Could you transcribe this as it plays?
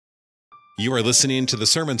You are listening to the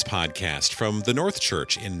Sermons Podcast from the North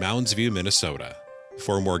Church in Mounds View, Minnesota.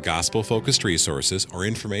 For more gospel-focused resources or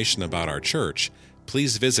information about our church,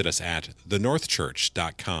 please visit us at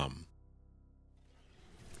thenorthchurch.com.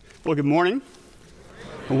 Well, good morning.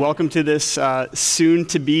 Welcome to this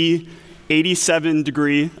soon-to-be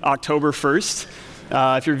 87-degree October 1st.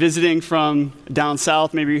 If you're visiting from down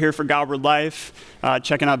south, maybe you're here for Godward Life,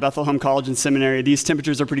 checking out Bethlehem College and Seminary. These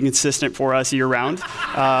temperatures are pretty consistent for us year-round.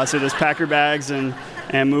 So just pack your bags and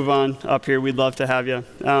move on up here. We'd love to have you.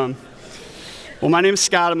 Well, my name is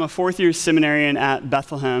Scott. I'm a fourth-year Seminarian at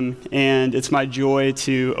Bethlehem, and it's my joy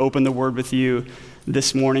to open the Word with you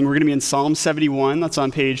this morning. We're going to be in Psalm 71. That's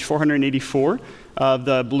on page 484 of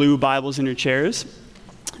the blue Bibles in your chairs.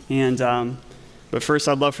 But first,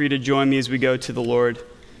 I'd love for you to join me as we go to the Lord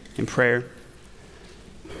in prayer.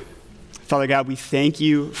 Father God, we thank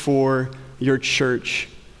you for your church.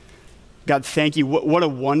 God, thank you. What a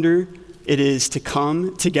wonder it is to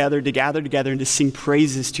come together, to gather together, and to sing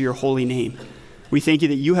praises to your holy name. We thank you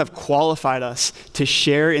that you have qualified us to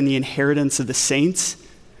share in the inheritance of the saints,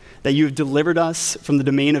 that you have delivered us from the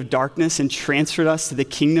domain of darkness and transferred us to the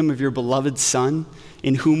kingdom of your beloved Son,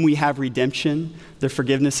 in whom we have redemption, the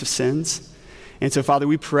forgiveness of sins. And so, Father,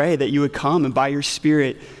 we pray that you would come and by your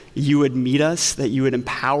Spirit, you would meet us, that you would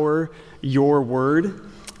empower your word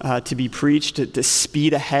to be preached, to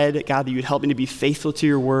speed ahead. God, that you would help me to be faithful to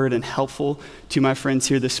your word and helpful to my friends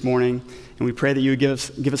here this morning. And we pray that you would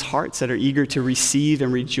give us hearts that are eager to receive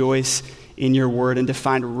and rejoice in your word and to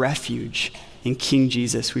find refuge in King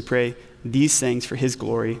Jesus. We pray these things for his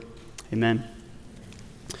glory. Amen.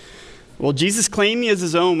 Well, Jesus claimed me as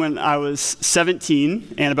his own when I was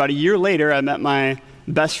 17, and about a year later, I met my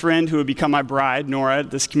best friend who would become my bride, Nora,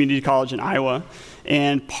 at this community college in Iowa.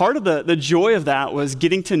 And part of the joy of that was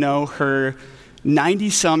getting to know her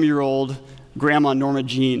 90-some-year-old grandma, Norma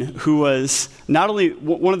Jean, who was not only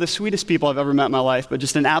one of the sweetest people I've ever met in my life, but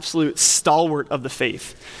just an absolute stalwart of the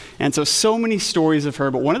faith. And so many stories of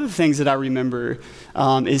her, but one of the things that I remember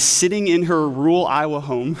is sitting in her rural Iowa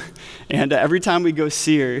home, and every time we go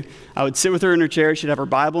see her, I would sit with her in her chair, she'd have her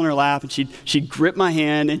Bible in her lap, and she'd grip my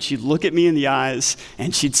hand, and she'd look at me in the eyes,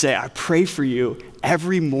 and she'd say, "I pray for you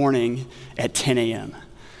every morning at 10 a.m.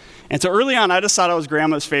 And so early on, I just thought I was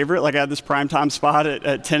grandma's favorite. Like I had this primetime spot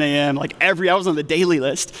at 10 a.m. I was on the daily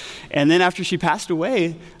list. And then after she passed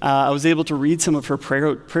away, I was able to read some of her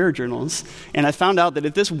prayer journals. And I found out that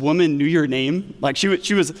if this woman knew your name, like she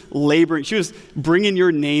was laboring, she was bringing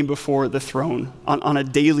your name before the throne on a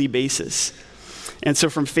daily basis. And so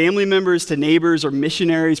from family members to neighbors or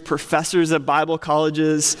missionaries, professors at Bible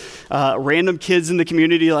colleges, random kids in the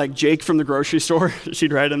community like Jake from the grocery store,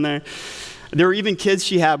 she'd write in there. There were even kids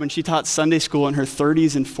she had when she taught Sunday school in her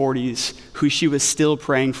 30s and 40s who she was still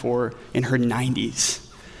praying for in her 90s.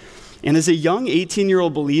 And as a young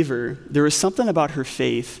 18-year-old believer, there was something about her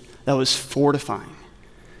faith that was fortifying.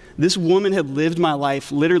 This woman had lived my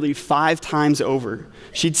life literally 5 times over.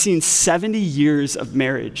 She'd seen 70 years of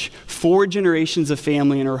marriage, 4 generations of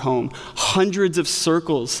family in her home, hundreds of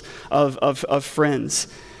circles of friends.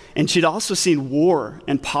 And she'd also seen war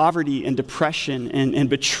and poverty and depression and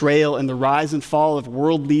betrayal and the rise and fall of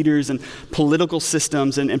world leaders and political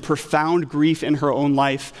systems and profound grief in her own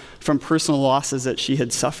life from personal losses that she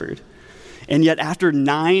had suffered. And yet after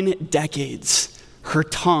 9 decades, her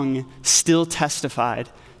tongue still testified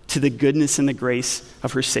to the goodness and the grace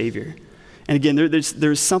of her Savior. And again,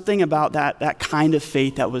 there's something about that kind of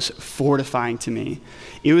faith that was fortifying to me.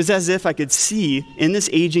 It was as if I could see in this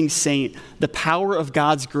aging saint the power of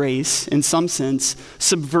God's grace, in some sense,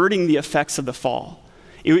 subverting the effects of the fall.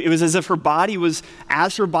 It was as if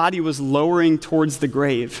as her body was lowering towards the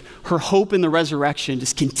grave, her hope in the resurrection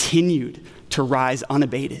just continued to rise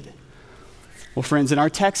unabated. Well, friends, in our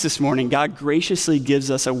text this morning, God graciously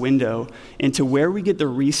gives us a window into where we get the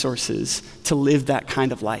resources to live that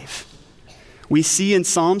kind of life. We see in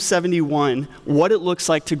Psalm 71 what it looks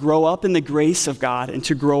like to grow up in the grace of God and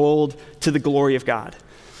to grow old to the glory of God.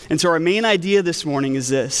 And so our main idea this morning is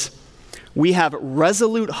this: we have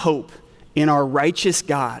resolute hope in our righteous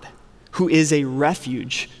God, who is a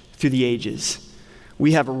refuge through the ages.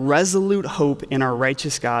 We have resolute hope in our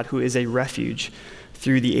righteous God, who is a refuge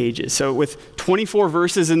through the ages. So with 24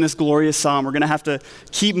 verses in this glorious psalm, we're going to have to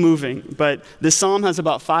keep moving. But this psalm has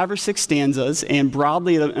about 5 or 6 stanzas, and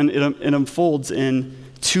broadly it unfolds in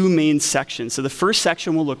 2 main sections. So the first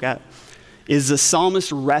section we'll look at is the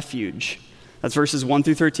psalmist's refuge. That's verses 1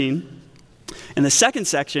 through 13. And the second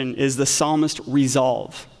section is the psalmist's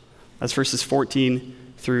resolve. That's verses 14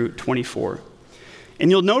 through 24. And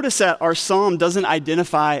you'll notice that our psalm doesn't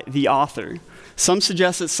identify the author. Some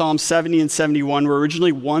suggest that Psalms 70 and 71 were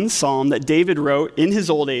originally one psalm that David wrote in his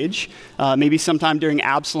old age, maybe sometime during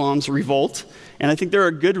Absalom's revolt. And I think there are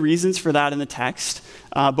good reasons for that in the text,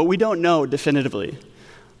 but we don't know definitively.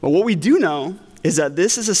 But what we do know is that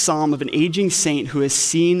this is a psalm of an aging saint who has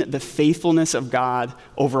seen the faithfulness of God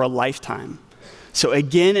over a lifetime. So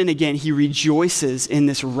again and again, he rejoices in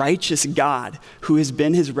this righteous God who has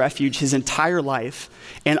been his refuge his entire life.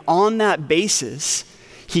 And on that basis,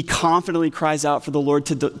 he confidently cries out for the Lord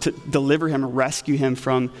to deliver him and rescue him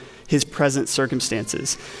from his present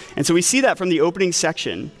circumstances. And so we see that from the opening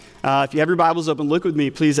section. If you have your Bibles open, look with me,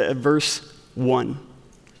 please, at verse 1.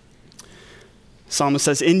 Psalmist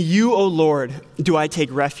says, "In you, O Lord, do I take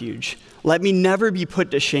refuge. Let me never be put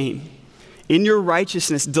to shame. In your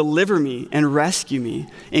righteousness, deliver me and rescue me.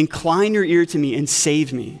 Incline your ear to me and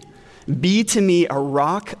save me. Be to me a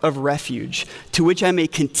rock of refuge, to which I may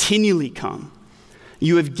continually come.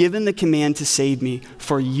 You have given the command to save me,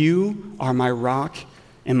 for you are my rock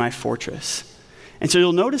and my fortress." And so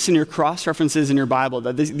you'll notice in your cross-references in your Bible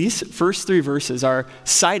that these first three verses are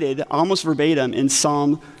cited almost verbatim in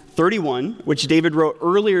Psalm 31, which David wrote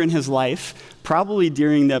earlier in his life, probably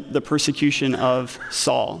during the persecution of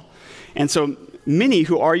Saul. And so many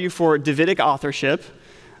who argue for Davidic authorship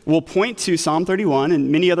will point to Psalm 31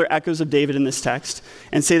 and many other echoes of David in this text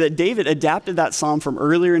and say that David adapted that psalm from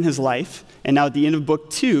earlier in his life, and now at the end of book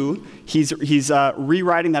 2, he's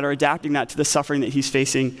rewriting that or adapting that to the suffering that he's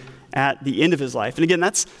facing at the end of his life. And again,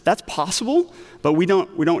 that's possible, but we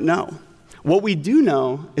don't know. What we do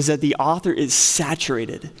know is that the author is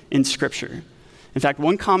saturated in Scripture. In fact,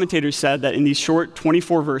 one commentator said that in these short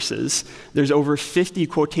 24 verses, there's over 50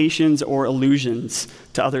 quotations or allusions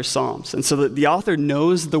to other psalms. And so the author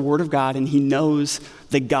knows the Word of God, and he knows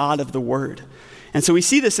the God of the Word. And so we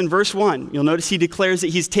see this in verse 1. You'll notice he declares that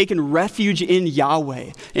he's taken refuge in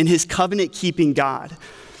Yahweh, in his covenant-keeping God.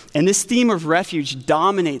 And this theme of refuge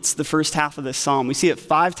dominates the first half of this psalm. We see it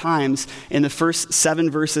 5 times in the first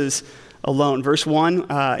 7 verses alone. Verse 1,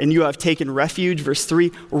 and you have taken refuge. Verse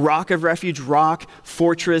 3, rock of refuge, rock,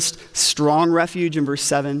 fortress, strong refuge in verse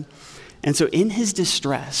 7. And so in his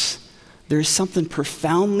distress, there's something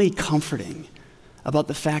profoundly comforting about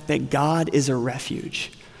the fact that God is a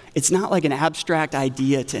refuge. It's not like an abstract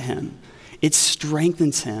idea to him. It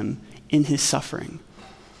strengthens him in his suffering.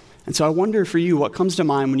 And so I wonder for you, what comes to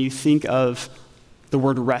mind when you think of the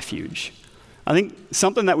word refuge? I think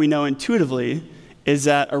something that we know intuitively is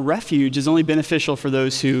that a refuge is only beneficial for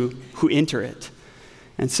those who enter it.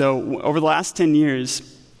 And so over the last 10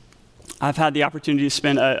 years, I've had the opportunity to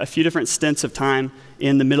spend a few different stints of time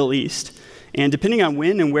in the Middle East. And depending on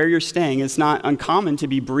when and where you're staying, it's not uncommon to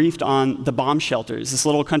be briefed on the bomb shelters. This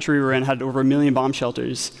little country we're in had over 1 million bomb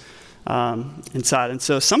shelters inside. And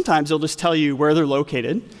so sometimes they'll just tell you where they're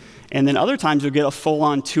located, and then other times you'll get a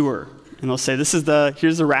full-on tour. And they'll say,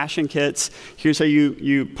 here's the ration kits, here's how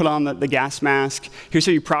you put on the gas mask, here's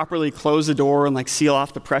how you properly close the door and seal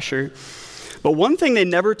off the pressure. But one thing they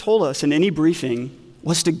never told us in any briefing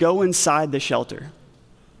was to go inside the shelter.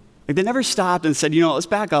 They never stopped and said, let's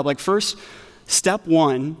back up. First, step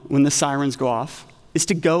 1, when the sirens go off, is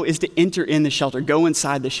to enter in the shelter, go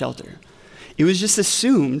inside the shelter. It was just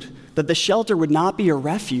assumed that the shelter would not be a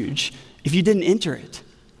refuge if you didn't enter it.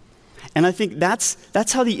 And I think that's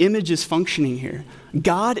how the image is functioning here.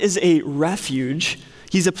 God is a refuge.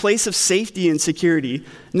 He's a place of safety and security,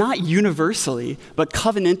 not universally, but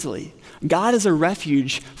covenantally. God is a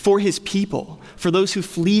refuge for his people, for those who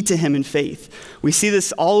flee to him in faith. We see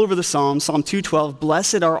this all over the Psalms. Psalm 2:12,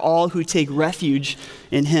 blessed are all who take refuge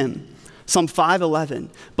in him. Psalm 5:11,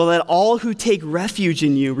 but let all who take refuge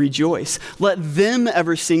in you rejoice. Let them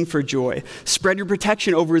ever sing for joy. Spread your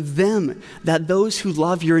protection over them, that those who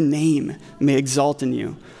love your name may exalt in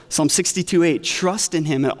you. Psalm 62:8, trust in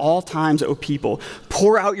him at all times, O people.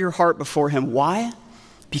 Pour out your heart before him. Why?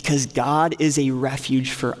 Because God is a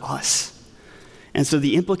refuge for us. And so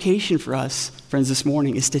the implication for us, friends, this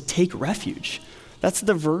morning is to take refuge. That's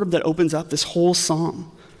the verb that opens up this whole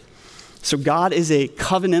psalm. So God is a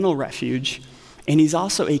covenantal refuge, and he's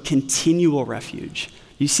also a continual refuge.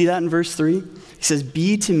 You see that in verse 3? He says,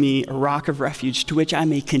 be to me a rock of refuge to which I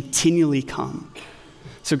may continually come.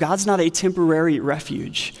 So God's not a temporary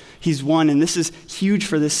refuge. He's one, and this is huge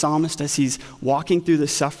for this psalmist as he's walking through the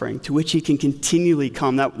suffering to which he can continually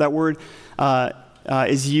come. That word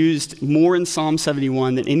is used more in Psalm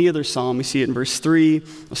 71 than any other psalm. We see it in verse 3,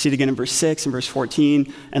 we'll see it again in verse 6 and verse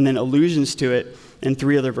 14, and then allusions to it in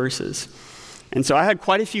 3 other verses. And so I had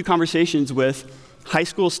quite a few conversations with high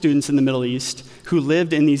school students in the Middle East who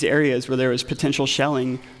lived in these areas where there was potential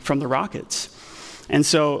shelling from the rockets. And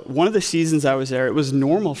so one of the seasons I was there, it was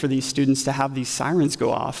normal for these students to have these sirens go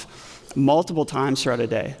off multiple times throughout a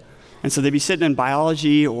day. And so they'd be sitting in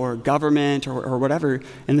biology or government or whatever,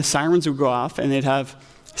 and the sirens would go off, and they'd have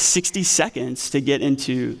 60 seconds to get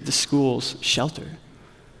into the school's shelter.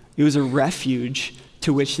 It was a refuge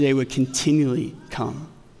to which they would continually come.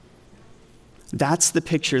 That's the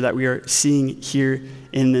picture that we are seeing here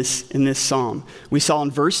in this psalm. We saw in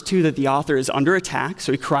verse 2 that the author is under attack,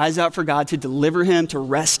 so he cries out for God to deliver him, to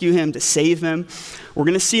rescue him, to save him. We're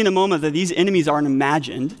going to see in a moment that these enemies aren't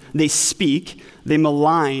imagined. They speak, they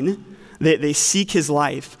malign, they seek his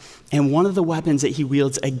life. And one of the weapons that he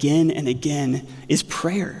wields again and again is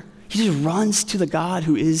prayer. He just runs to the God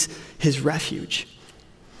who is his refuge.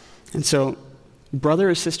 And so, brother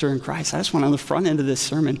or sister in Christ, I just want on the front end of this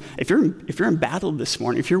sermon, if you're in battle this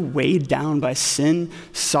morning, if you're weighed down by sin,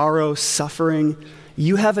 sorrow, suffering,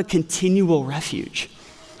 you have a continual refuge.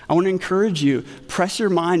 I want to encourage you, press your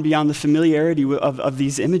mind beyond the familiarity of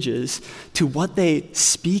these images to what they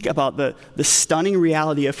speak about the stunning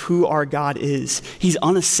reality of who our God is. He's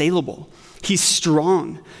unassailable. He's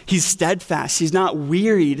strong. He's steadfast. He's not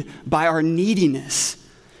wearied by our neediness.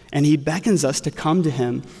 And he beckons us to come to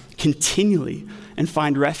him continually and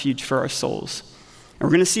find refuge for our souls. And we're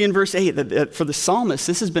going to see in verse 8 that for the psalmist,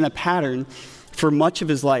 this has been a pattern for much of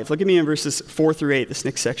his life. Look at me in verses 4 through 8, this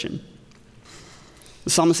next section. The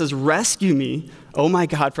psalmist says, "Rescue me, O my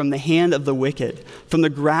God, from the hand of the wicked, from the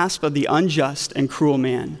grasp of the unjust and cruel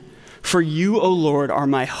man. For you, O Lord, are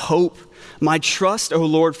my hope, my trust, O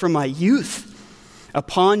Lord, from my youth.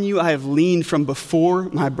 Upon you I have leaned from before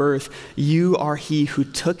my birth. You are he who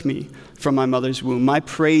took me from my mother's womb. My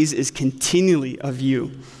praise is continually of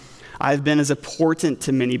you. I have been as a portent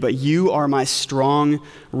to many, but you are my strong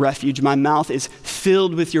refuge. My mouth is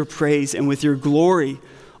filled with your praise and with your glory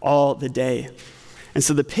all the day." And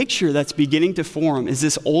so the picture that's beginning to form is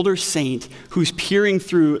this older saint who's peering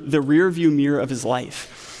through the rearview mirror of his life.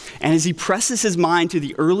 And as he presses his mind to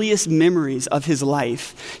the earliest memories of his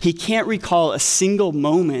life, he can't recall a single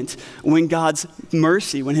moment when God's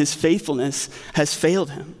mercy, when his faithfulness has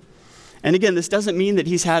failed him. And again, this doesn't mean that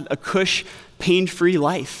he's had a cush, pain-free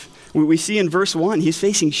life. We see in verse 1, he's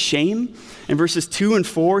facing shame. In verses 2 and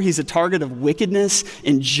 4, he's a target of wickedness,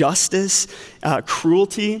 injustice,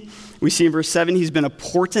 cruelty. We see in verse 7, he's been a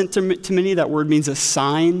portent to many. That word means a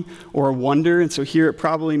sign or a wonder. And so here it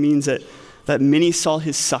probably means that many saw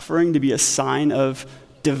his suffering to be a sign of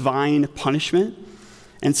divine punishment.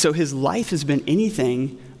 And so his life has been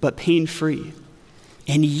anything but pain-free.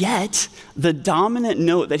 And yet, the dominant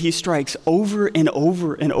note that he strikes over and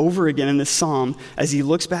over and over again in this psalm as he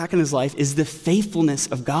looks back in his life is the faithfulness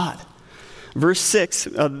of God. Verse 6,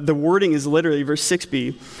 the wording is literally, verse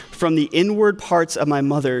 6b, "From the inward parts of my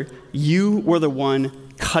mother, you were the one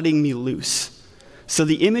cutting me loose." So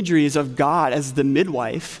the imagery is of God as the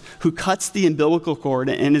midwife who cuts the umbilical cord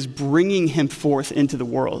and is bringing him forth into the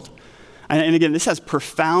world. And again, this has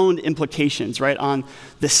profound implications, right, on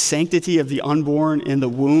the sanctity of the unborn in the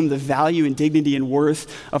womb, the value and dignity and worth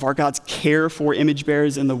of our God's care for image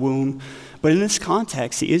bearers in the womb. But in this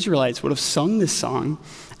context, the Israelites would have sung this song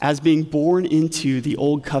as being born into the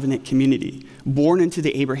old covenant community, born into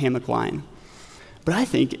the Abrahamic line. But I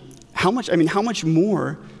think, how much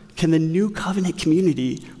more can the new covenant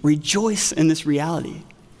community rejoice in this reality?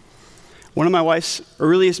 One of my wife's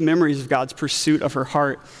earliest memories of God's pursuit of her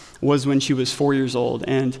heart was when she was 4 years old.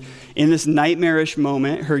 And in this nightmarish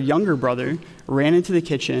moment, her younger brother ran into the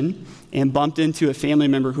kitchen and bumped into a family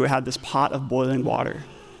member who had this pot of boiling water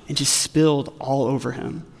and just spilled all over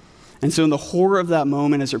him. And so in the horror of that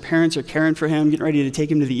moment, as her parents are caring for him, getting ready to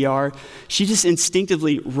take him to the ER, she just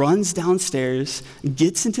instinctively runs downstairs,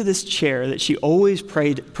 gets into this chair that she always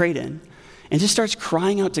prayed in, and just starts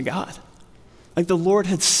crying out to God. Like the Lord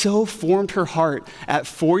had so formed her heart at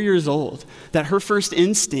 4 years old that her first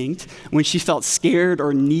instinct when she felt scared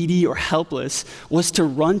or needy or helpless was to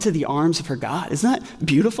run to the arms of her God. Isn't that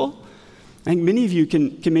beautiful? I think many of you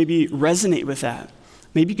can maybe resonate with that.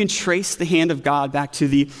 Maybe you can trace the hand of God back to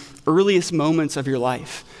the earliest moments of your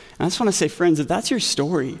life. And I just want to say, friends, if that's your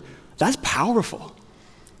story, that's powerful.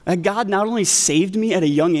 That God not only saved me at a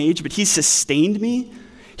young age, but he sustained me.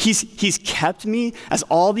 He's kept me as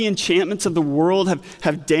all the enchantments of the world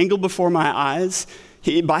have dangled before my eyes.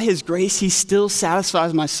 By his grace, he still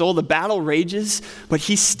satisfies my soul. The battle rages, but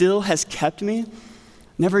he still has kept me.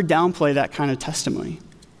 Never downplay that kind of testimony.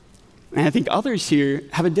 And I think others here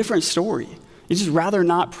have a different story. You just rather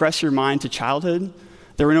not press your mind to childhood.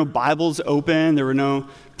 There were no Bibles open. There were no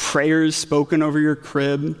prayers spoken over your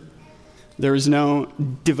crib. There was no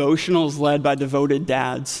devotionals led by devoted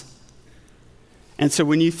dads. And so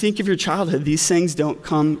when you think of your childhood, these things don't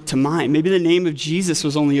come to mind. Maybe the name of Jesus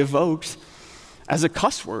was only evoked as a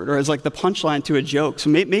cuss word or as like the punchline to a joke. So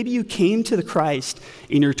maybe you came to the Christ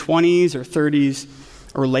in your 20s or 30s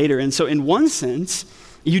or later. And so in one sense,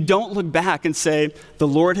 you don't look back and say, the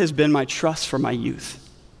Lord has been my trust for my youth.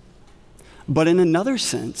 But in another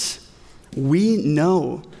sense, we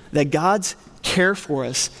know that God's care for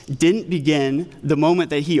us didn't begin the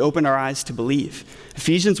moment that he opened our eyes to believe.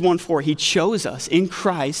 Ephesians 1:4, he chose us in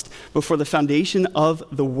Christ before the foundation of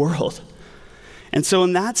the world. And so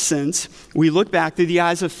in that sense, we look back through the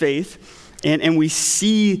eyes of faith and we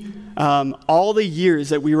see all the years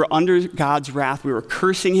that we were under God's wrath. We were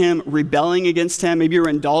cursing him, rebelling against him. Maybe you were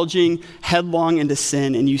indulging headlong into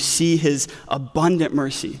sin, and you see his abundant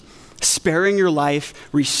mercy, sparing your life,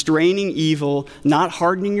 restraining evil, not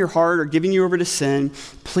hardening your heart or giving you over to sin,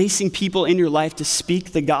 placing people in your life to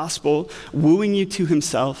speak the gospel, wooing you to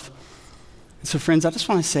himself. And so friends, I just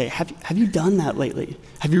want to say, have you done that lately?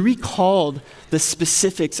 Have you recalled the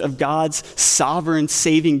specifics of God's sovereign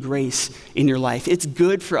saving grace in your life? It's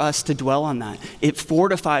good for us to dwell on that. It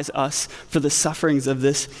fortifies us for the sufferings of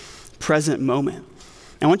this present moment.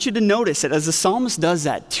 I want you to notice that as the psalmist does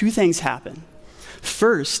that, two things happen.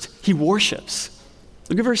 First, he worships.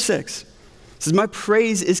 Look at verse 6. It says, my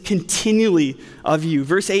praise is continually of you.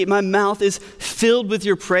 Verse 8, my mouth is filled with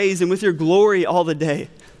your praise and with your glory all the day.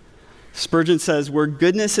 Spurgeon says, where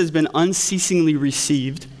goodness has been unceasingly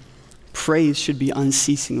received, praise should be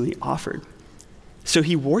unceasingly offered. So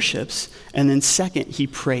he worships, and then second, he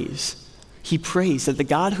prays. He prays that the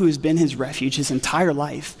God who has been his refuge his entire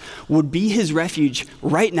life would be his refuge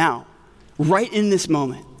right now, right in this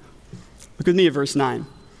moment. Look with me at verse 9. It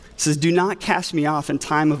says, do not cast me off in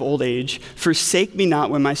time of old age. Forsake me not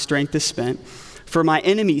when my strength is spent. For my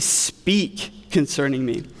enemies speak concerning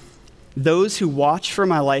me. Those who watch for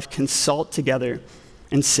my life consult together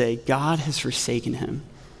and say, God has forsaken him.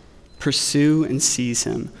 Pursue and seize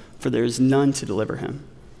him, for there is none to deliver him.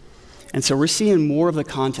 And so we're seeing more of the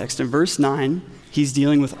context. In verse 9, he's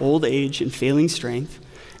dealing with old age and failing strength.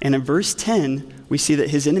 And in verse 10, we see that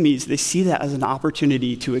his enemies, they see that as an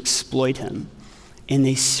opportunity to exploit him, and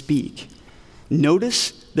they speak.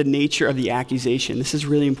 Notice the nature of the accusation. This is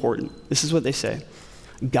really important. This is what they say.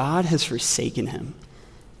 God has forsaken him.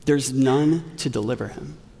 There's none to deliver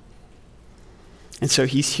him. And so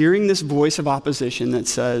he's hearing this voice of opposition that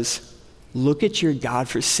says, look at your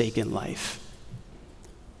God-forsaken life.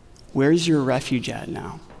 Where's your refuge at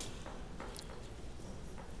now?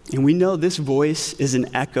 And we know this voice is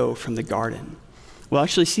an echo from the garden. We'll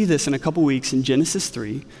actually see this in a couple weeks in Genesis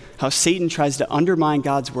 3, how Satan tries to undermine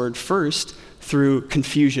God's word first through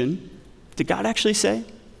confusion. Did God actually say?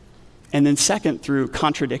 And then second, through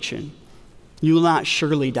contradiction. You will not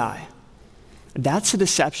surely die. That's a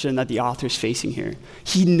deception that the author's facing here.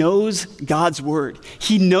 He knows God's word.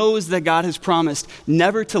 He knows that God has promised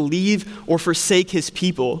never to leave or forsake his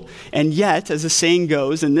people. And yet, as the saying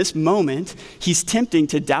goes, in this moment, he's tempting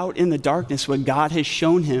to doubt in the darkness what God has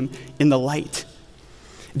shown him in the light.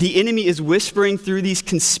 The enemy is whispering through these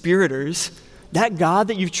conspirators, that God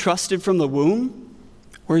that you've trusted from the womb,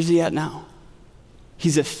 where is he at now?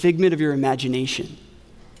 He's a figment of your imagination.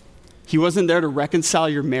 He wasn't there to reconcile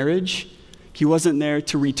your marriage. He wasn't there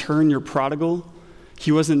to return your prodigal.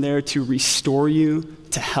 He wasn't there to restore you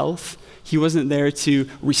to health. He wasn't there to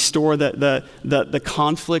restore the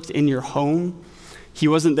conflict in your home. He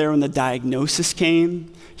wasn't there when the diagnosis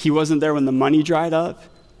came. He wasn't there when the money dried up.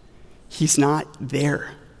 He's not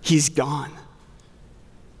there. He's gone.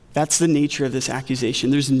 That's the nature of this accusation.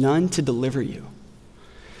 There's none to deliver you.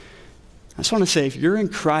 I just want to say, if you're in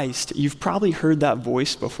Christ, you've probably heard that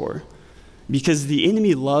voice before, because the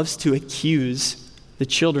enemy loves to accuse the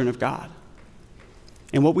children of God.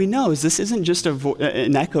 And what we know is this isn't just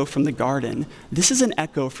an echo from the garden. This is an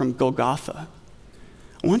echo from Golgotha.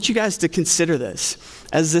 I want you guys to consider this.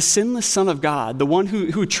 As the sinless Son of God, the one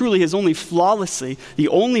who truly is only flawlessly, the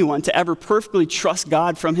only one to ever perfectly trust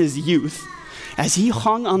God from his youth, as he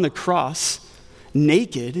hung on the cross,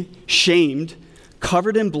 naked, shamed,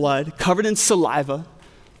 covered in blood, covered in saliva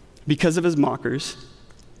because of his mockers,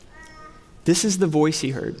 this is the voice he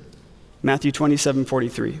heard. Matthew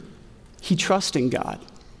 27:43. He trusts in God.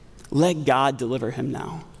 Let God deliver him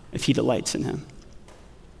now if he delights in him.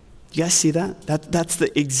 You guys see that? That's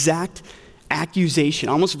the exact accusation,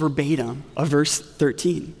 almost verbatim, of verse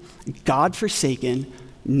 13. God forsaken,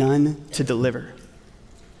 none to deliver.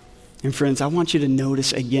 And friends, I want you to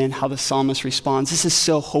notice again how the psalmist responds. This is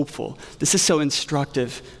so hopeful. This is so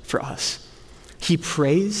instructive for us. He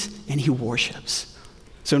prays and he worships.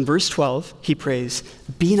 So in verse 12, he prays,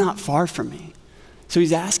 be not far from me. So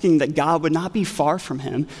he's asking that God would not be far from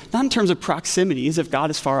him, not in terms of proximity, as if God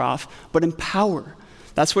is far off, but in power.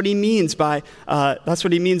 That's what he means by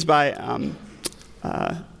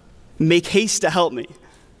make haste to help me.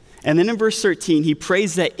 And then in verse 13, he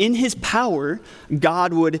prays that in his power,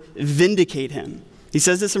 God would vindicate him. He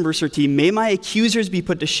says this in verse 13, may my accusers be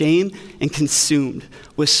put to shame and consumed.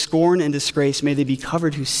 With scorn and disgrace, may they be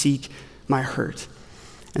covered who seek my hurt.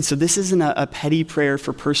 And so this isn't a petty prayer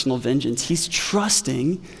for personal vengeance. He's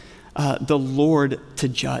trusting the Lord to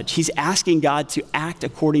judge. He's asking God to act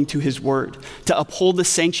according to his word, to uphold the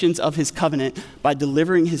sanctions of his covenant by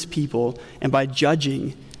delivering his people and by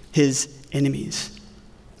judging his enemies.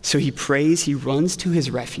 So he prays, he runs to his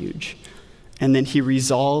refuge, and then he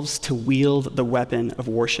resolves to wield the weapon of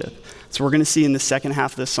worship. So we're going to see in the second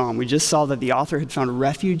half of the psalm, we just saw that the author had found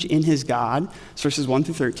refuge in his God, verses 1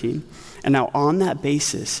 through 13. And now on that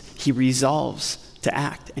basis, he resolves to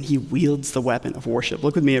act, and he wields the weapon of worship.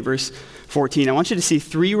 Look with me at verse 14. I want you to see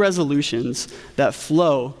 3 resolutions that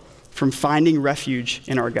flow from finding refuge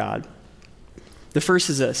in our God. The first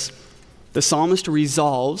is this. The psalmist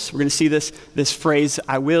resolves, we're going to see this phrase,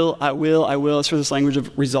 I will. That's where this language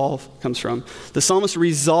of resolve comes from. The psalmist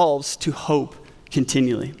resolves to hope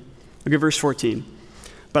continually. Look at verse 14.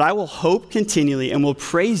 But I will hope continually and will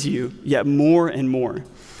praise you yet more and more.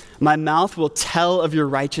 My mouth will tell of your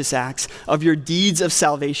righteous acts, of your deeds of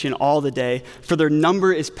salvation all the day, for their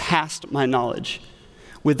number is past my knowledge.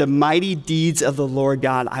 With the mighty deeds of the Lord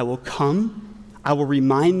God, I will come. I will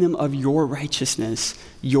remind them of your righteousness,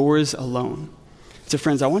 yours alone. So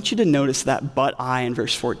friends, I want you to notice that but I in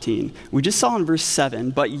verse 14. We just saw in verse 7,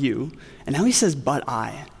 but you, and now he says, but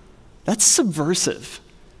I. That's subversive.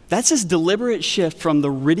 That's his deliberate shift from the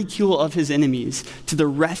ridicule of his enemies to the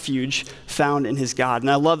refuge found in his God. And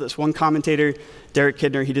I love this. One commentator, Derek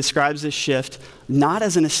Kidner, he describes this shift not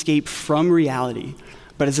as an escape from reality,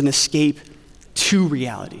 but as an escape to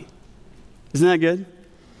reality. Isn't that good?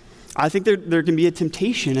 I think there can be a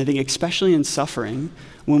temptation, I think especially in suffering,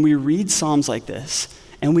 when we read Psalms like this,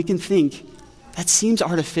 and we can think, that seems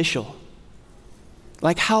artificial.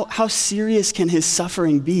 Like how serious can his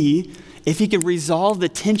suffering be if he can resolve the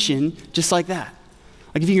tension just like that?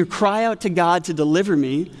 Like if he can cry out to God to deliver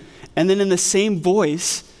me, and then in the same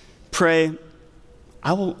voice pray,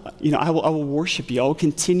 I will worship you. I will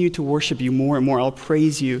continue to worship you more and more. I'll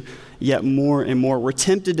praise you yet more and more. We're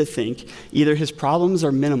tempted to think either his problems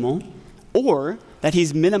are minimal or that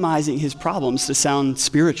he's minimizing his problems to sound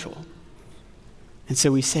spiritual. And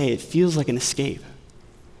so we say it feels like an escape.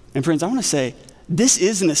 And friends, I want to say this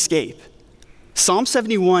is an escape. Psalm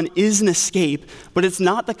 71 is an escape, but it's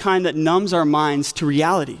not the kind that numbs our minds to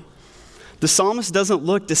reality. The psalmist doesn't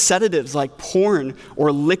look to sedatives like porn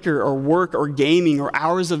or liquor or work or gaming or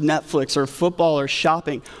hours of Netflix or football or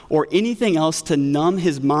shopping or anything else to numb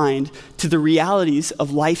his mind to the realities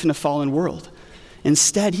of life in a fallen world.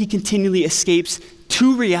 Instead, he continually escapes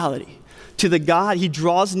to reality, to the God. He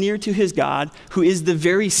draws near to his God, who is the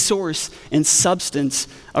very source and substance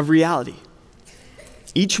of reality.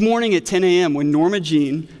 Each morning at 10 a.m., when Norma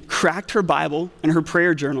Jean cracked her Bible and her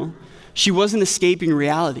prayer journal, she wasn't escaping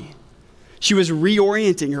reality. She was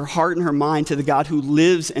reorienting her heart and her mind to the God who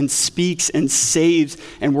lives and speaks and saves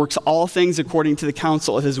and works all things according to the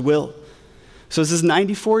counsel of his will. So as this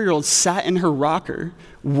 94-year-old sat in her rocker,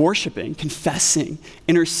 worshiping, confessing,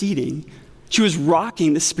 interceding, she was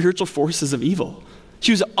rocking the spiritual forces of evil.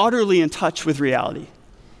 She was utterly in touch with reality.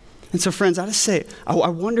 And so friends, I just say, I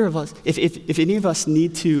wonder if any of us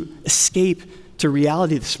need to escape to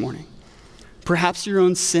reality this morning. Perhaps your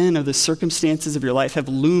own sin or the circumstances of your life have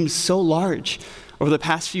loomed so large over the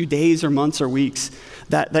past few days or months or weeks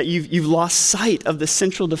that you've lost sight of the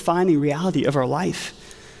central defining reality of our life.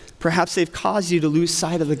 Perhaps they've caused you to lose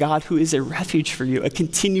sight of the God who is a refuge for you, a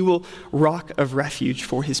continual rock of refuge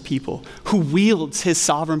for his people, who wields his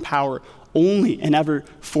sovereign power only and ever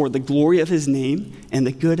for the glory of his name and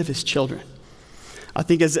the good of his children. I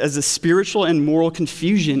think as the spiritual and moral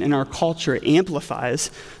confusion in our culture amplifies,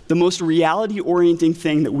 the most reality-orienting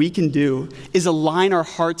thing that we can do is align our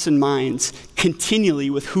hearts and minds continually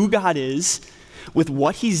with who God is, with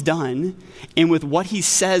what he's done, and with what he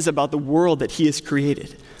says about the world that he has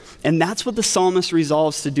created. And that's what the psalmist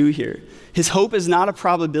resolves to do here. His hope is not a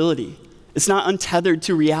probability. It's not untethered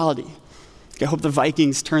to reality. I hope the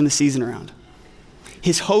Vikings turn the season around.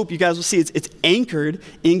 His hope, you guys will see, it's anchored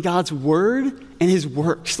in God's word and his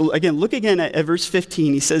works. Again, look again at verse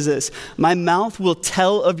 15. He says this, my mouth will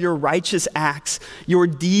tell of your righteous acts, your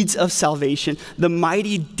deeds of salvation, the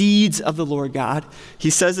mighty deeds of the Lord God. He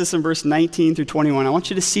says this in verse 19 through 21. I want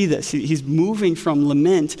you to see this. He's moving from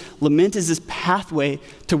lament. Lament is this pathway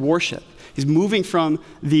to worship. He's moving from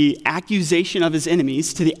the accusation of his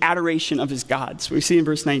enemies to the adoration of his God. So we see in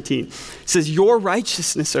verse 19. It says, your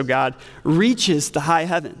righteousness, O God, reaches the high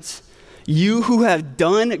heavens. You who have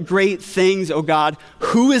done great things, O God,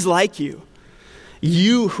 who is like you?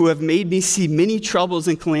 You who have made me see many troubles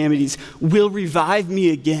and calamities will revive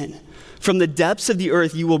me again. From the depths of the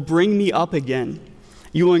earth, you will bring me up again.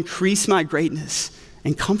 You will increase my greatness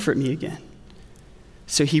and comfort me again.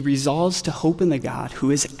 So he resolves to hope in the God who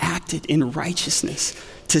has acted in righteousness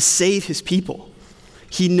to save his people.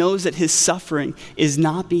 He knows that his suffering is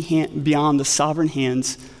not beyond the sovereign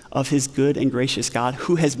hands of his good and gracious God,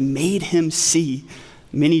 who has made him see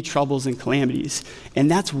many troubles and calamities.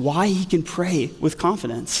 And that's why he can pray with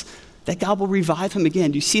confidence that God will revive him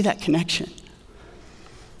again. Do you see that connection?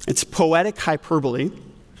 It's poetic hyperbole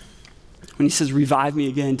when he says, revive me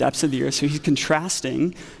again, depths of the earth. So he's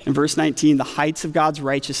contrasting in verse 19 the heights of God's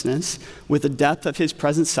righteousness with the depth of his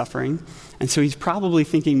present suffering. And so he's probably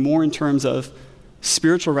thinking more in terms of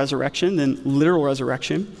spiritual resurrection than literal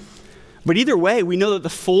resurrection. But either way, we know that the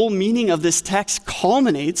full meaning of this text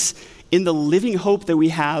culminates in the living hope that we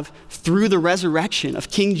have through the resurrection of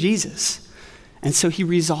King Jesus. And so he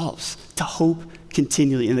resolves to hope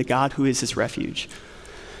continually in the God who is his refuge.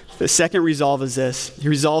 The second resolve is this. He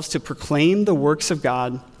resolves to proclaim the works of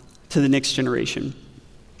God to the next generation.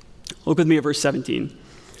 Look with me at verse 17.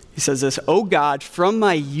 He says this, O God, from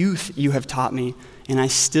my youth you have taught me, and I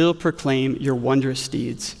still proclaim your wondrous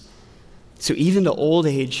deeds. So even to old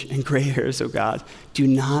age and gray hairs, O God, do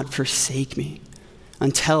not forsake me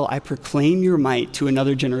until I proclaim your might to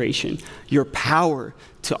another generation, your power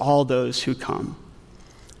to all those who come.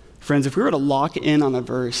 Friends, if we were to lock in on a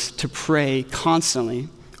verse to pray constantly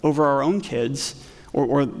over our own kids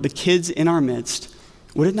or the kids in our midst,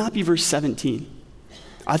 would it not be verse 17?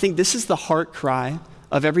 I think this is the heart cry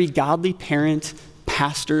of every godly parent,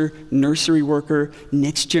 pastor, nursery worker,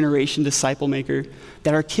 next generation disciple maker,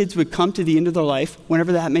 that our kids would come to the end of their life,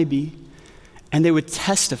 whenever that may be, and they would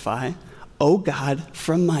testify, O God,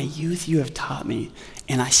 from my youth you have taught me,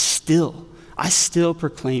 and I still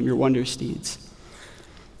proclaim your wondrous deeds.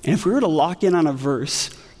 And if we were to lock in on a verse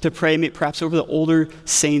to pray perhaps over the older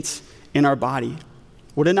saints in our body,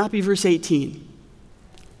 would it not be verse 18?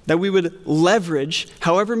 That we would leverage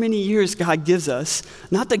however many years God gives us,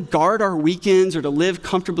 not to guard our weekends or to live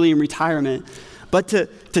comfortably in retirement, but to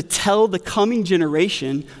tell the coming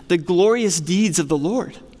generation the glorious deeds of the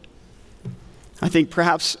Lord. I think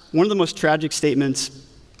perhaps one of the most tragic statements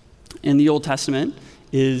in the Old Testament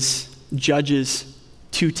is Judges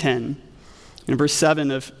 2:10. In verse 7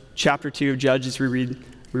 of chapter 2 of Judges, we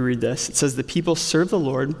read this. It says, the people served the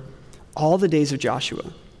Lord all the days of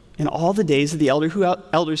Joshua and all the days of the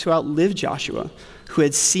elders who outlived Joshua, who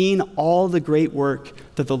had seen all the great work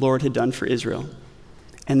that the Lord had done for Israel.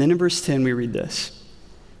 And then in verse 10, we read this.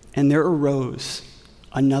 And there arose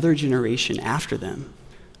another generation after them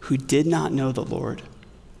who did not know the Lord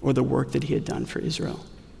or the work that he had done for Israel.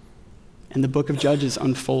 And the book of Judges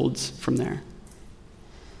unfolds from there.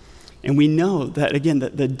 And we know that, again,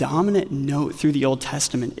 the dominant note through the Old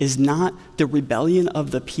Testament is not the rebellion of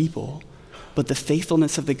the people, but the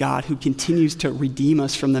faithfulness of the God who continues to redeem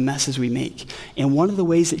us from the messes we make. And one of the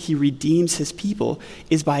ways that he redeems his people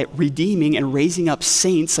is by redeeming and raising up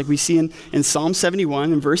saints, like we see in Psalm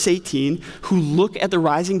 71 and verse 18, who look at the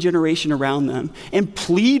rising generation around them and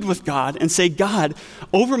plead with God and say, God,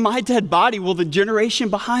 over my dead body will the generation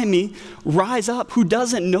behind me rise up who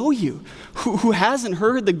doesn't know you, who hasn't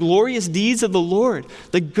heard the glorious deeds of the Lord,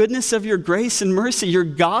 the goodness of your grace and mercy, your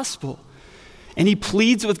gospel. And he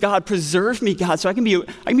pleads with God, preserve me, God, so I can be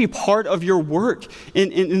a part of your work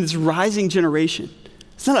in this rising generation.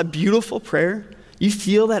 It's not a beautiful prayer? You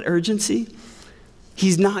feel that urgency?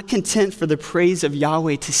 He's not content for the praise of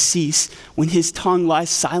Yahweh to cease when his tongue lies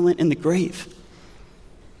silent in the grave.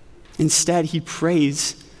 Instead, he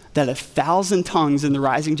prays that 1,000 tongues in the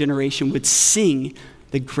rising generation would sing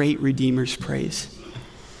the great Redeemer's praise.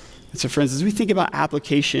 And so, friends, as we think about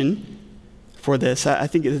application for this, I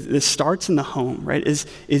think this starts in the home, right?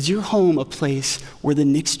 Is your home a place where the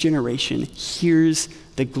next generation hears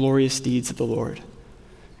the glorious deeds of the Lord?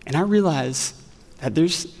 And I realize that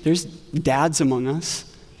there's dads among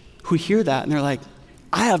us who hear that and they're like,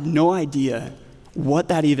 I have no idea what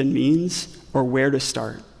that even means or where to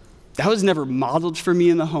start. That was never modeled for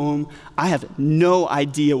me in the home. I have no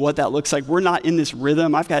idea what that looks like. We're not in this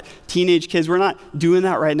rhythm. I've got teenage kids. We're not doing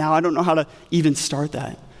that right now. I don't know how to even start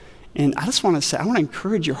that. And I just want to say, I want to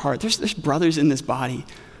encourage your heart. There's brothers in this body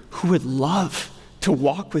who would love to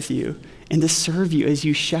walk with you and to serve you as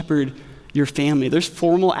you shepherd your family. There's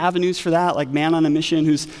formal avenues for that, like Man on a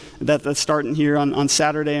Mission, that's starting here on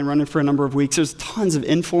Saturday and running for a number of weeks. There's tons of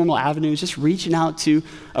informal avenues, just reaching out to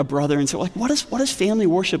a brother and say, like, what does family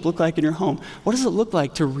worship look like in your home? What does it look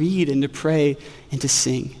like to read and to pray and to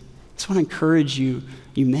sing? I just want to encourage you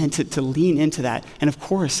men, to lean into that. And of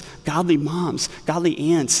course, godly moms,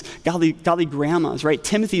 godly aunts, godly grandmas, right?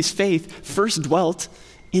 Timothy's faith first dwelt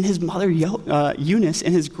in his mother Eunice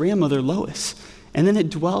and his grandmother Lois. And then it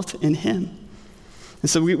dwelt in him. And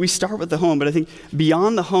so we start with the home, but I think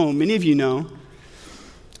beyond the home, many of you know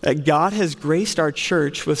that God has graced our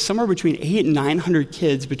church with somewhere between 800 and 900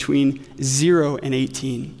 kids between 0 and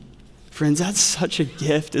 18. Friends, that's such a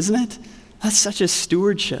gift, isn't it? That's such a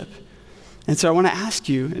stewardship. And so I want to ask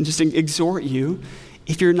you and just exhort you,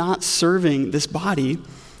 if you're not serving this body,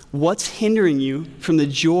 what's hindering you from the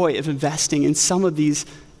joy of investing in some of these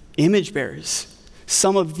image bearers?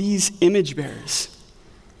 Some of these image bearers.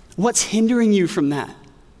 What's hindering you from that?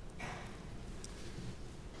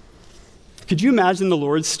 Could you imagine the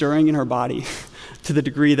Lord stirring in our body to the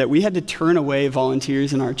degree that we had to turn away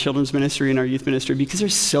volunteers in our children's ministry and our youth ministry because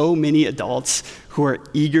there's so many adults who are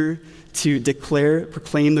eager to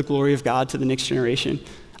proclaim the glory of God to the next generation?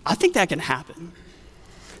 I think that can happen.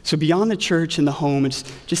 So beyond the church and the home,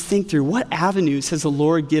 just think through, what avenues has the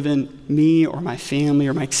Lord given me or my family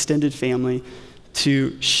or my extended family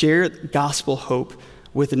to share gospel hope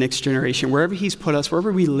with the next generation, wherever he's put us,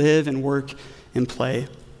 wherever we live and work and play.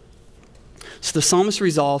 So the psalmist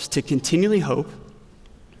resolves to continually hope,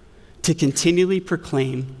 to continually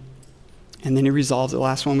proclaim, and then he resolves, the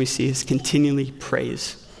last one we see is continually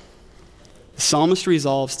praise. The psalmist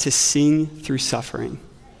resolves to sing through suffering.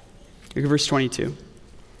 Look at verse 22.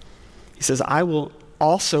 He says, I will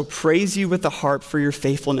also praise you with the harp for your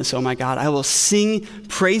faithfulness, O my God. I will sing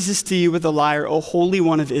praises to you with the lyre, O Holy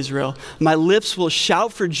One of Israel. My lips will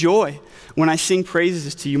shout for joy when I sing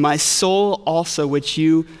praises to you, my soul also, which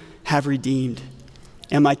you have redeemed.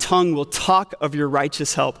 And my tongue will talk of your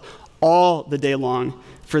righteous help all the day long,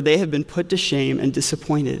 for they have been put to shame and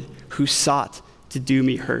disappointed who sought to do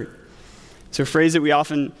me hurt. So a phrase that we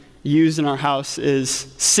often use in our house is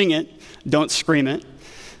sing it, don't scream it.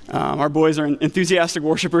 Our boys are enthusiastic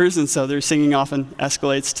worshipers, and so their singing often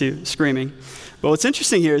escalates to screaming. But what's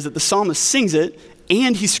interesting here is that the psalmist sings it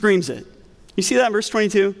and he screams it. You see that in verse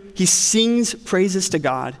 22? He sings praises to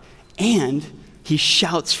God and he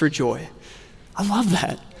shouts for joy. I love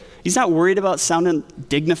that. He's not worried about sounding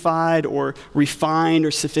dignified or refined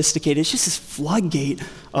or sophisticated. It's just this floodgate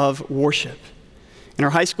of worship. In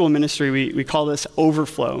our high school ministry, we call this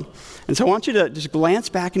overflow. And so I want you to just glance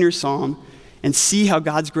back in your psalm and see how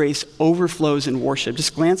God's grace overflows in worship.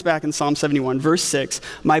 Just glance back in Psalm 71, verse 6.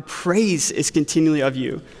 My praise is continually of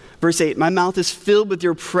you. Verse 8, my mouth is filled with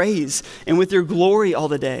your praise and with your glory all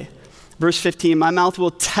the day. Verse 15, my mouth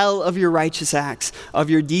will tell of your righteous acts,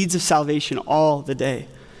 of your deeds of salvation all the day.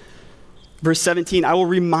 Verse 17, I will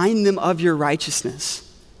remind them of your righteousness.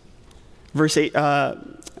 Verse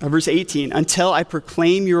 18, until I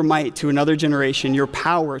proclaim your might to another generation, your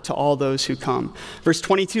power to all those who come. Verse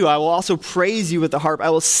 22, I will also praise you with the harp. I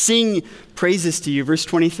will sing praises to you. Verse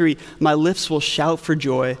 23, my lips will shout for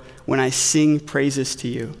joy when I sing praises to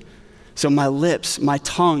you. So my lips, my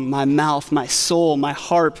tongue, my mouth, my soul, my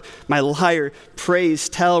harp, my lyre, praise,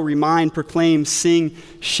 tell, remind, proclaim, sing,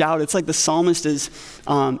 shout. It's like the psalmist is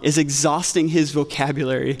exhausting his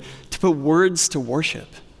vocabulary to put words to worship.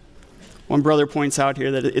 One brother points out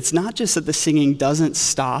here that it's not just that the singing doesn't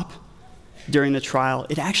stop during the trial,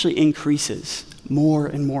 it actually increases more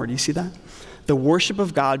and more. Do you see that? The worship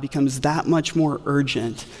of God becomes that much more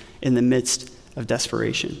urgent in the midst of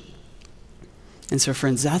desperation. And so,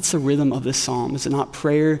 friends, that's the rhythm of this psalm. Is it not?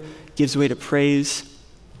 Prayer gives way to praise.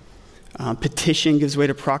 Petition gives way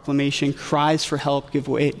to proclamation. Cries for help give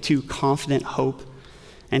way to confident hope.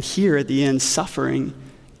 And here at the end, suffering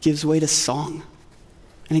gives way to song.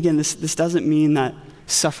 And again, this doesn't mean that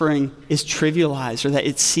suffering is trivialized or that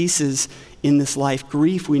it ceases in this life.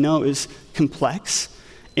 Grief, we know, is complex,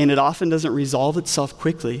 and it often doesn't resolve itself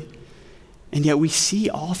quickly. And yet we see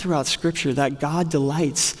all throughout Scripture that God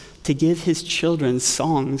delights to give his children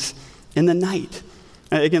songs in the night.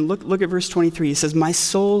 Again, look at verse 23. He says, my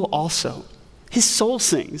soul also. His soul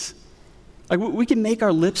sings. Like, we can make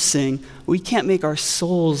our lips sing, we can't make our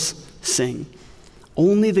souls sing.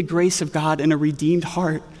 Only the grace of God and a redeemed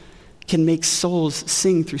heart can make souls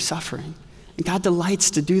sing through suffering. And God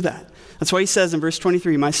delights to do that. That's why he says in verse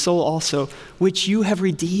 23, my soul also, which you have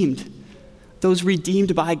redeemed. Those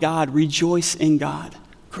redeemed by God rejoice in God.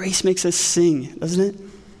 Grace makes us sing, doesn't it?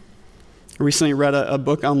 I recently read a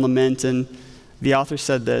book on lament, and the author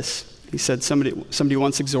said this. He said somebody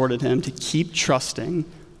once exhorted him to keep trusting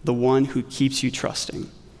the one who keeps you trusting.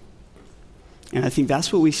 And I think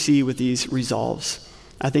that's what we see with these resolves.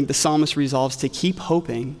 I think the psalmist resolves to keep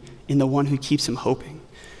hoping in the one who keeps him hoping.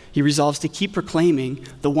 He resolves to keep proclaiming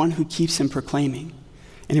the one who keeps him proclaiming.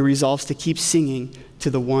 And he resolves to keep singing to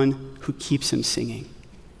the one who keeps him singing.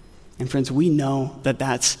 And friends, we know that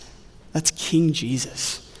that's King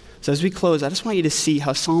Jesus. So as we close, I just want you to see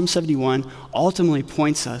how Psalm 71 ultimately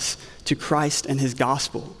points us to Christ and his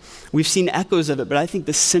gospel. We've seen echoes of it, but I think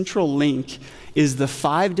the central link is the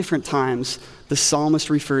 5 different times the psalmist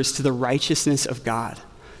refers to the righteousness of God.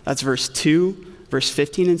 That's verse 2, verse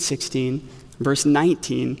 15 and 16, verse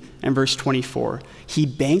 19, and verse 24. He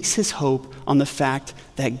banks his hope on the fact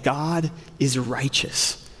that God is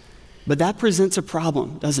righteous. But that presents a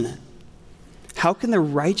problem, doesn't it? How can the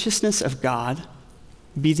righteousness of God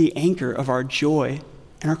be the anchor of our joy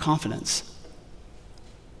and our confidence?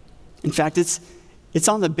 In fact, it's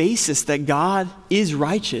on the basis that God is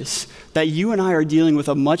righteous that you and I are dealing with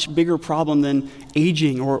a much bigger problem than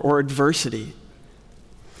aging or adversity.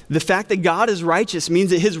 The fact that God is righteous means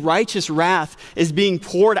that his righteous wrath is being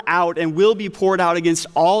poured out and will be poured out against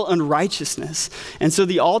all unrighteousness. And so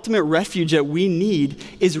the ultimate refuge that we need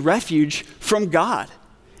is refuge from God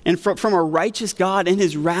and from a righteous God and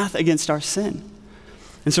his wrath against our sin.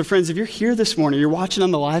 And so friends, if you're here this morning, you're watching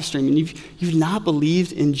on the live stream and you've not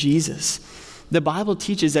believed in Jesus, the Bible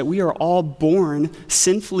teaches that we are all born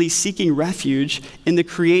sinfully seeking refuge in the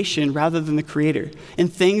creation rather than the Creator, in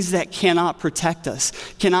things that cannot protect us,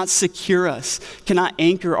 cannot secure us, cannot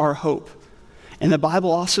anchor our hope. And the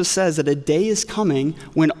Bible also says that a day is coming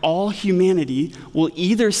when all humanity will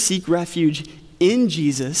either seek refuge in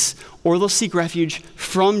Jesus or they'll seek refuge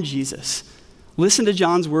from Jesus. Listen to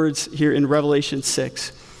John's words here in Revelation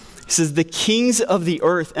 6. It says, the kings of the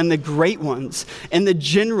earth and the great ones and the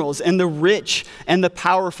generals and the rich and the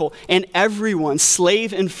powerful and everyone,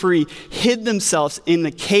 slave and free, hid themselves in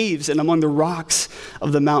the caves and among the rocks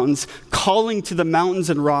of the mountains, calling to the mountains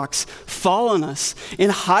and rocks, fall on us and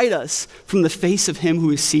hide us from the face of him who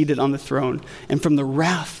is seated on the throne and from the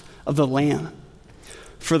wrath of the Lamb.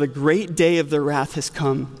 For the great day of their wrath has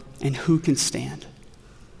come, and who can stand?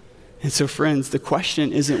 And so, friends, the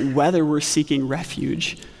question isn't whether we're seeking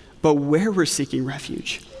refuge, but where we're seeking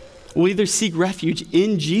refuge. We'll either seek refuge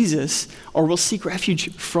in Jesus or we'll seek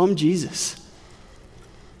refuge from Jesus.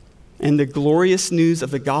 And the glorious news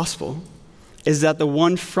of the gospel is that the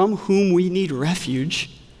one from whom we need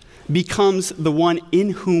refuge becomes the one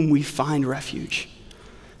in whom we find refuge.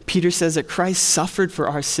 Peter says that Christ suffered for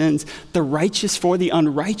our sins, the righteous for the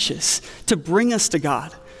unrighteous, to bring us to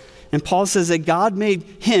God. And Paul says that God made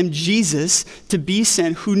him, Jesus, to be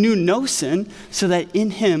sin who knew no sin, so that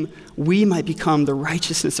in him we might become the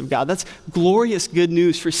righteousness of God. That's glorious good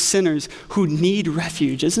news for sinners who need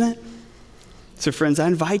refuge, isn't it? So friends, I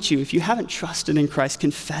invite you, if you haven't trusted in Christ,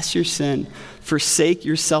 confess your sin, forsake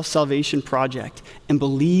your self-salvation project, and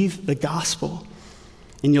believe the gospel.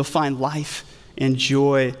 And you'll find life and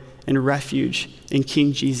joy and refuge in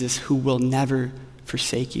King Jesus, who will never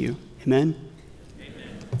forsake you. Amen?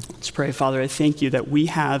 Let's pray. Father, I thank you that we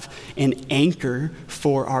have an anchor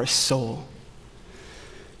for our soul.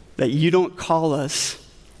 That you don't call us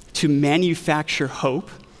to manufacture hope.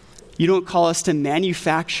 You don't call us to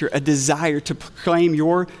manufacture a desire to proclaim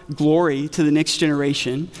your glory to the next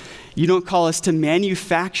generation. You don't call us to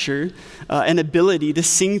manufacture an ability to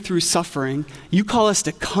sing through suffering. You call us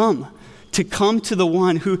to come to the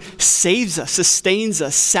one who saves us, sustains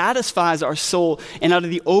us, satisfies our soul, and out of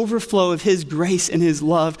the overflow of his grace and his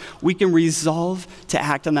love, we can resolve to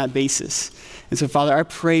act on that basis. And so, Father, I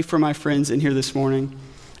pray for my friends in here this morning.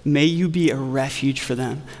 May you be a refuge for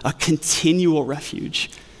them, a continual refuge.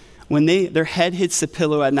 When their head hits the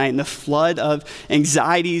pillow at night and the flood of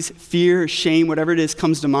anxieties, fear, shame, whatever it is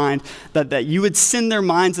comes to mind, that you would send their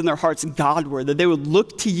minds and their hearts Godward, that they would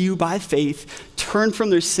look to you by faith, turn from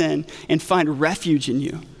their sin, and find refuge in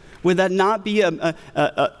you. Would that not be a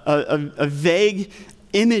vague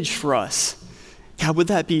image for us? God, would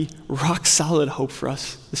that be rock solid hope for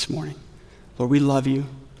us this morning? Lord, we love you.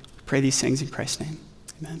 Pray these things in Christ's name.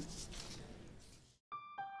 Amen.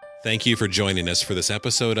 Thank you for joining us for this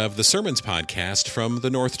episode of the Sermons Podcast from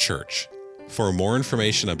the North Church. For more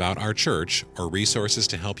information about our church or resources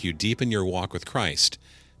to help you deepen your walk with Christ,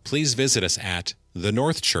 please visit us at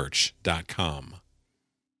thenorthchurch.com.